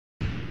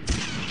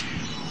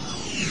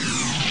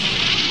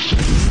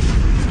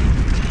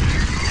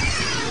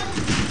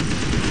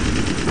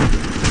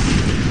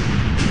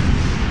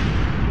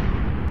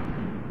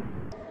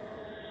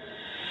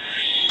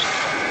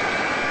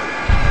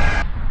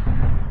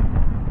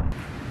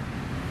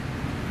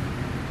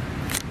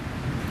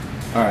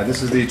Alright,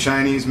 this is the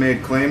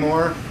Chinese-made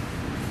Claymore.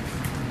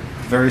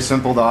 Very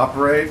simple to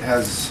operate.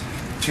 Has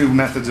two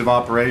methods of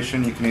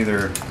operation. You can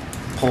either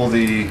pull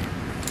the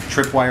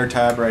tripwire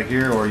tab right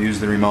here or use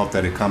the remote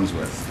that it comes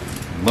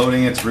with.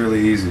 Loading it's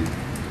really easy.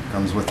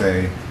 Comes with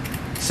a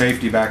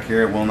safety back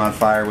here. It will not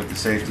fire with the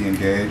safety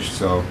engaged,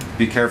 so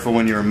be careful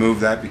when you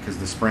remove that because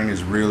the spring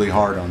is really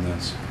hard on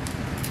this.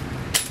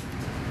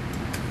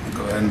 I'll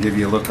go ahead and give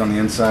you a look on the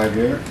inside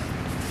here.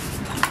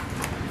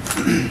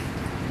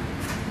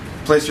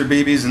 Place your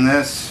BBs in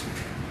this,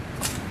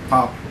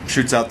 pop,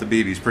 shoots out the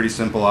BBs. Pretty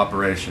simple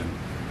operation.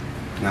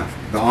 Now,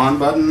 the on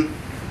button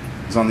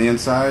is on the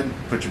inside.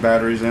 Put your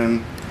batteries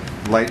in.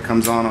 Light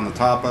comes on the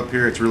top up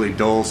here. It's really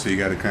dull, so you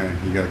gotta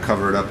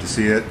cover it up to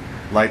see it.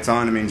 Lights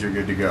on, it means you're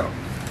good to go.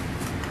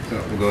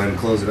 So we'll go ahead and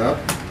close it up.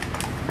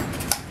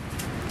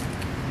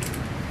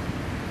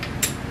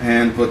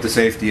 And put the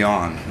safety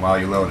on while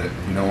you load it.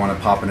 You don't want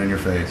it popping in your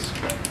face.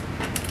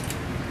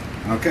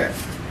 Okay.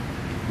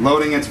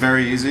 Loading it's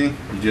very easy.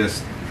 You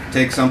just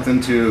take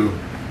something to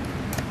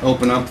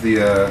open up the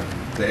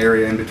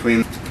area in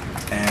between,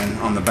 and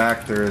on the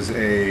back there is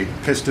a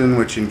piston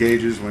which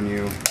engages when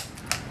you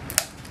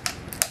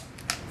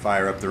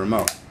fire up the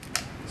remote.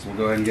 So we'll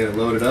go ahead and get it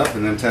loaded up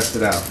and then test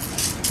it out.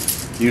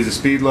 Use a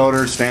speed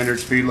loader, standard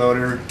speed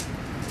loader.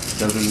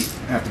 Doesn't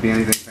have to be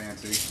anything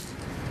fancy.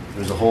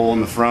 There's a hole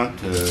in the front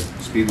to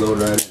speed load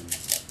right in.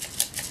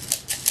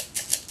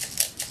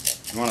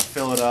 You want to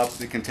fill it up.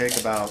 It can take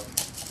about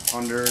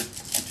 100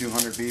 to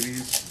 200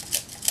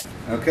 BBs.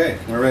 Okay,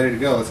 we're ready to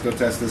go. Let's go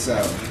test this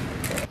out.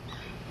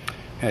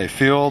 Hey,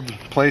 field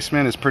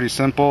placement is pretty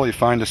simple. You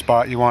find a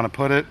spot you want to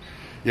put it.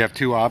 You have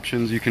two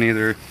options. You can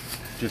either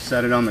just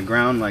set it on the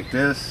ground like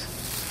this,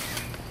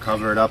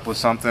 cover it up with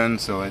something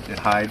so it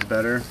hides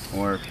better,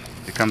 or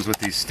it comes with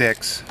these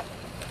sticks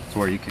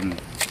where you can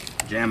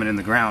jam it in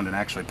the ground and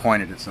actually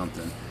point it at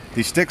something.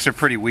 These sticks are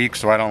pretty weak,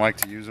 so I don't like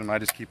to use them. I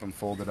just keep them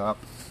folded up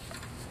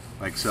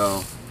like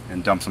so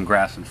and dump some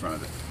grass in front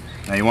of it.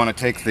 Now you want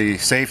to take the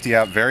safety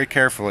out very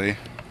carefully,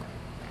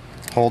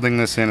 holding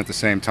this in at the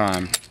same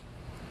time.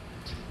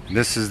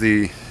 This is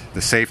the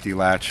safety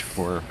latch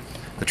for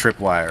the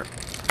tripwire.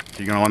 So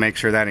you're going to want to make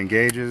sure that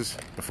engages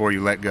before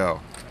you let go.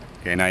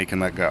 Okay, now you can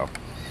let go.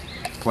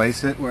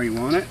 Place it where you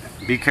want it.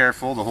 Be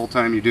careful the whole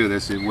time you do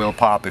this. It will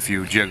pop if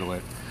you jiggle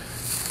it.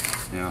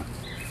 You know,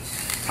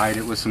 hide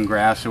it with some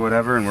grass or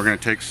whatever, and we're going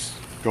to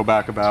go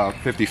back about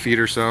 50 feet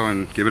or so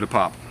and give it a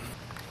pop.